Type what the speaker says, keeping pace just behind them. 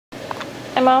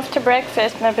I'm off to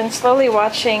breakfast and I've been slowly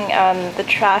watching the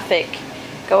traffic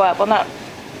go up. Well, not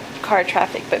car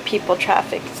traffic, but people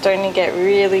traffic. It's starting to get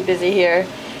really busy here.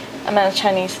 I'm at a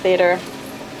Chinese theater.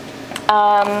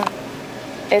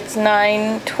 It's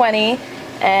 9:20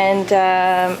 and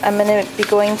I'm going to be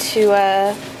going to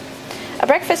a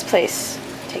breakfast place.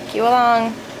 Take you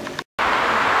along.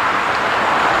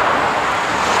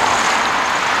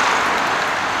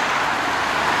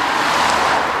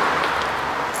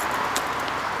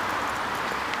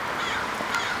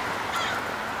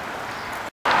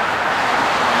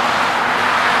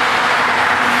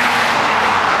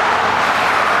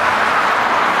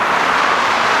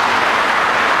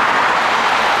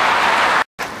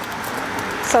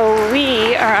 So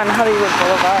we are on Hollywood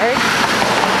Boulevard,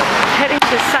 heading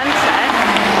to Sunset,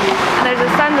 and there's a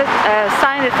sign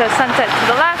that says Sunset to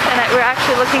the left, and we're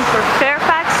actually looking for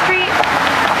Fairfax Street,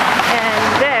 and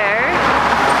there,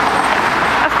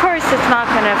 of course it's not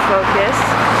going to focus,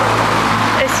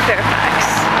 it's Fairfax.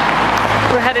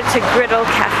 We're headed to Griddle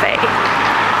Cafe.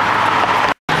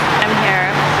 I'm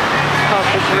here, it's called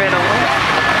the Griddle,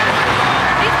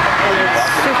 and it's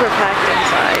super packed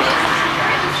inside.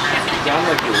 Sound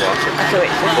like you're walking. So wait,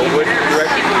 What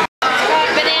direction?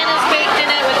 Bananas baked in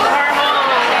it with caramel.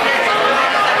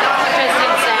 Just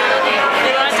insanity.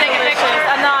 you want to take a picture?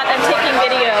 I'm not, I'm taking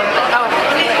video. Oh.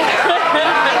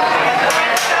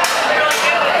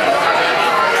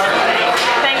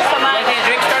 Thanks so much. Can your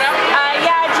drink start out?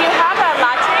 Yeah, do you have a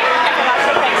latte? A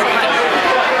latte, thanks so much.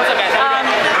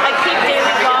 I keep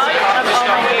daily vlog of all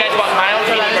my You guys want mild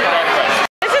or like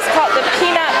This is called the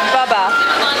Peanut Bubba.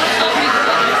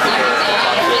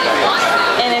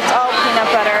 And it's all peanut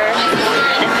butter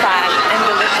and fat and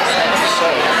deliciousness.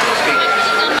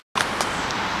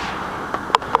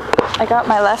 I got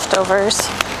my leftovers.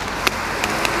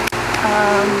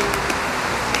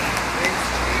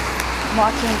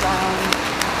 Walking down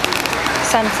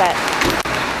Sunset.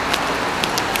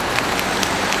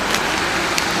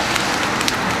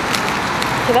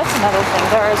 Okay, that's another thing.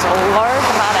 There is a large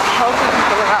amount of healthy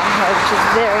people around here, which is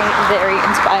very, very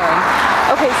inspiring.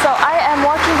 Okay, so I am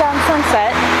walking down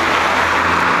Sunset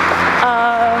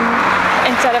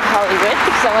instead of Hollywood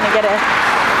because I want to get a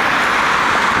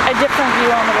different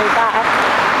view on the way back.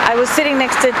 I was sitting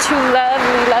next to two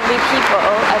lovely, lovely people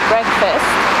at breakfast,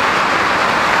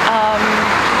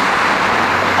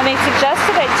 and they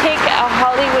suggested I take a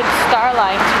Hollywood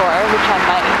Starline tour, which I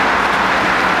might.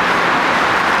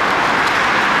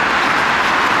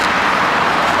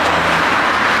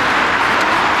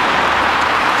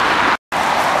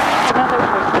 Another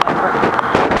person at work.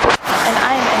 And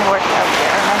I'm in workout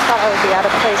gear, and I thought I would be out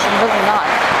of place, and really not.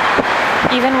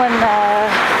 Even when,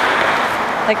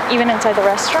 even inside the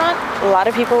restaurant, a lot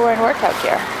of people were in workout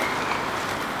gear.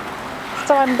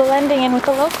 So I'm blending in with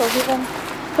the locals even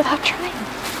without trying.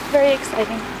 Very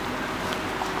exciting.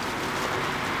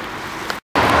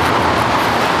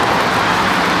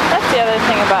 That's the other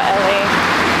thing about LA.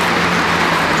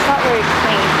 It's not very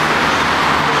clean.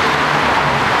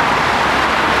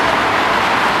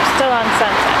 Still on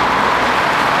Sunset.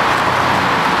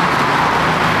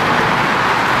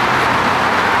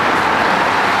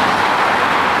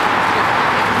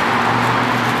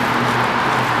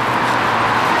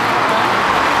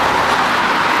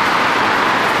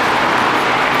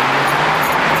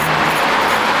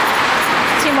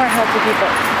 See more healthy people.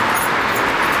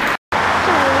 It's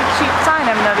a really cute sign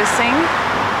I'm noticing.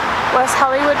 West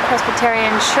Hollywood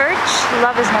Presbyterian Church.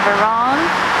 Love is never wrong.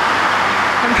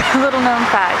 Little known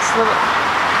facts.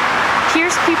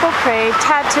 Pierced people pray,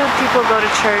 tattooed people go to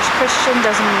church. Christian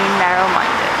doesn't mean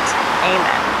narrow-minded.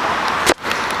 Amen.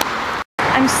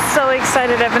 I'm so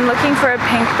excited. I've been looking for a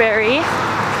Pinkberry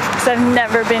because I've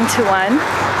never been to one.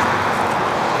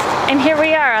 And here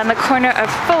we are on the corner of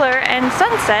Fuller and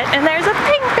Sunset, and there's a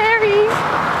Pinkberry.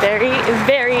 Very,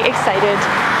 very excited.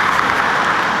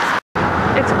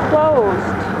 It's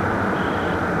closed.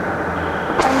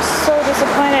 I'm so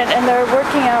disappointed, and their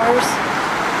working hours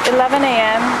 11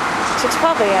 a.m. to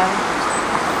 12 a.m.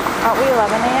 Aren't we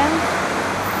 11 a.m.?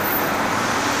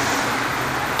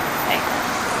 Hey.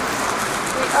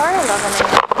 We are 11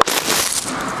 a.m.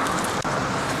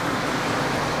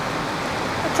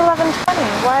 It's 11:20.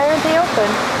 Why aren't they open?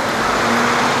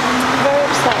 I'm very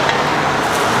upset.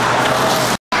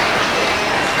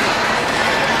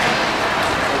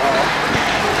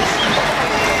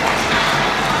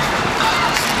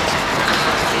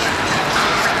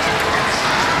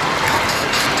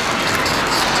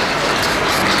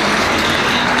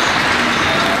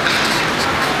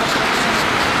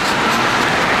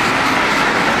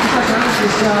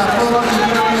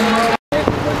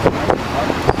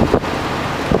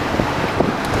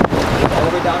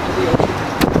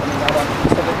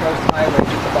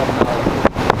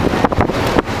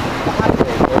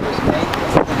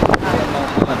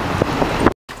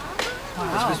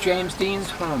 James Deen's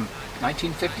home,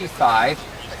 1955.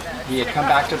 He had come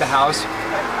back to the house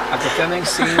after filming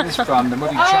scenes from the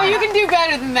movie Giant. Oh, you can do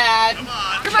better than that.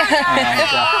 Come on, And,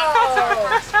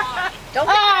 don't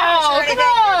be come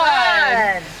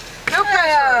on. No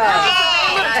pressure.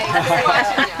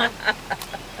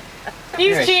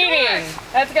 He's Anyway. cheating.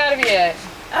 That's got to be it.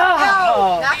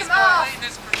 Oh, knock him off.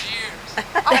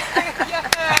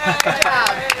 Good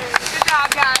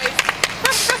job, guys.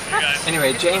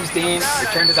 Anyway, James Deen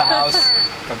returned to the house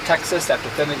from Texas after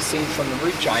filming scenes from the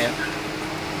movie Giant.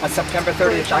 On September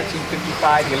 30th,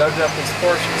 1955, he loaded up his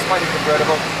Porsche Spider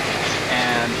convertible,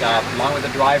 and along with the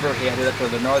driver, he headed up to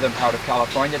the northern part of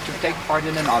California to take part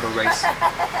in an auto race.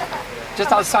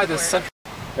 Just outside the central,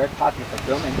 very popular for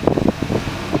filming.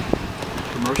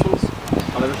 Commercials,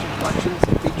 television productions,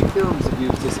 and feature films have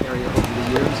used this area over the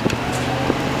years.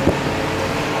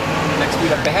 Next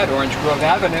street up ahead, Orange Grove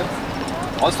Avenue,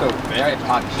 also a very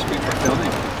popular street for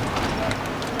filming.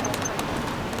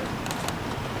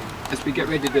 As we get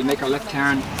ready to make our left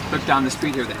turn, look down the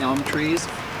street here, the elm trees.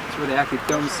 That's where they actually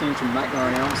filmed scenes from Nightmare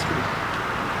on Elm Street.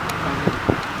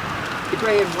 The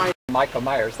gray and white Michael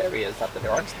Myers, there he is up the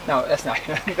door. No, that's not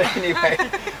him. But anyway,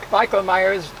 Michael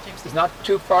Myers is not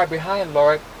too far behind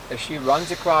Laura as she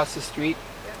runs across the street,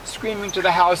 screaming to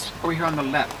the house over here on the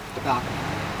left, the balcony.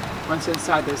 Once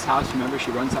inside this house, remember,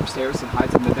 she runs upstairs and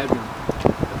hides in the bedroom.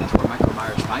 But that's where Michael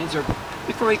Myers finds her.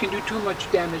 Before he can do too much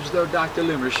damage, though, Dr.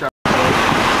 Loomer shot.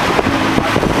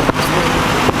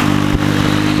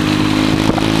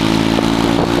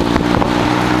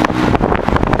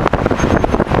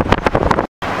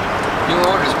 New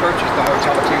owners purchased the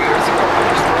hotel a few years ago.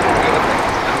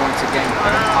 And once again,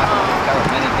 very popular. There are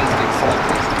many visiting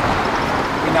celebrities.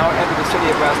 We now enter the city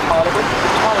of West Hollywood. The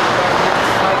tallest building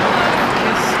inside the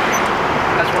Kiss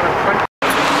has one of front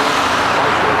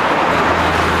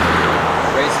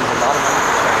raises a lot of money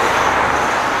for charity.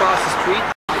 Across the street,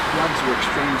 drugs were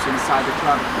exchanged inside the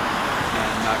club.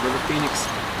 And River Phoenix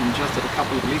ingested a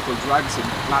couple of lethal drugs and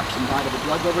collapsed and died of a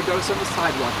drug overdose on the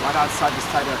sidewalk right outside the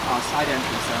side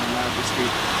entrance on the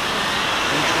street.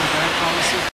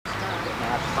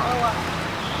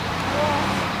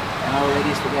 No,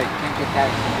 ladies, forget, can't get that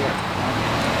from here.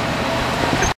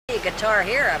 A guitar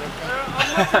here, I would think.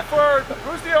 I'm looking for,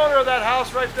 who's the owner of that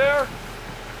house right there?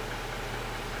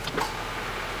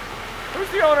 Who's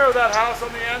the owner of that house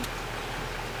on the end?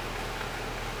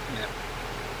 Yeah.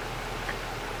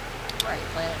 Where are you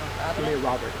playing it on top of Julia it?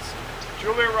 Roberts.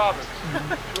 Julia Roberts.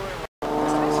 Julia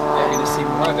Roberts. You're going to see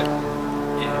more of it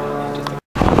in just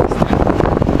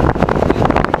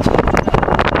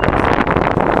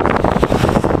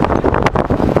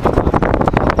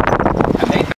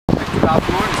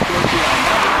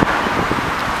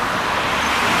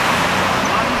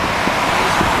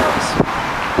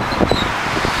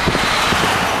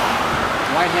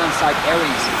a right-hand side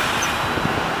Aries.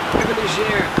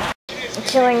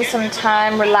 Killing some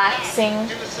time, relaxing.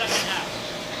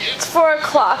 It's 4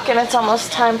 o'clock and it's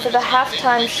almost time for the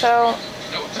halftime show.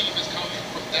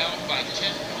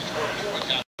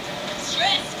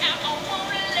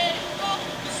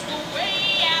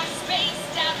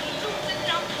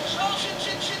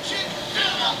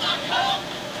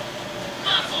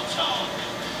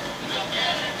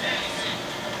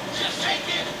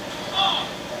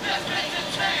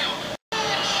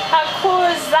 How cool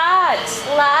is that?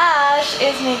 Slash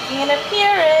is making an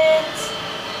appearance.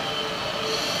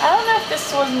 I don't know if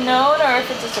this was known or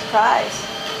if it's a surprise.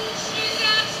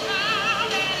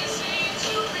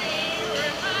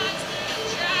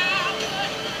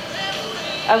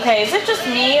 Okay, is it just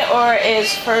me or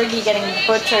is Fergie getting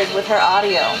butchered with her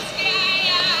audio?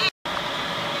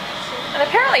 And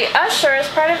apparently Usher is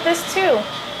part of this too.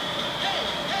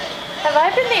 Have I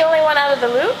been the only one out of the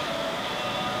loop?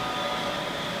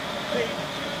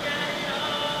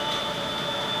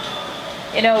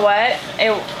 You know what?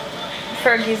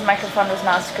 Fergie's microphone was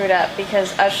not screwed up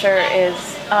because Usher is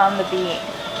on the beat.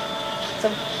 So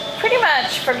pretty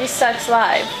much Fergie sucks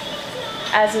live,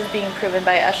 as is being proven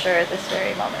by Usher at this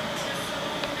very moment.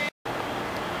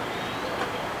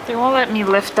 They won't let me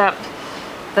lift up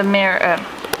the mirror.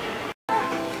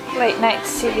 Late night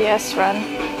CVS run.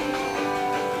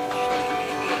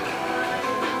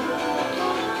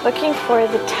 Looking for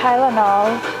the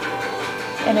Tylenol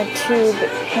in a tube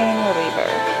pain reliever.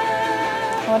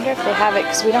 I wonder if they have it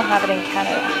because we don't have it in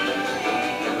Canada.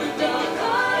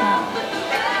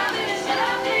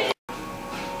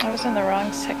 I was in the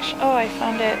wrong section. Oh, I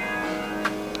found it.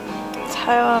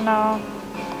 Tylenol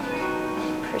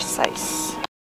Precise.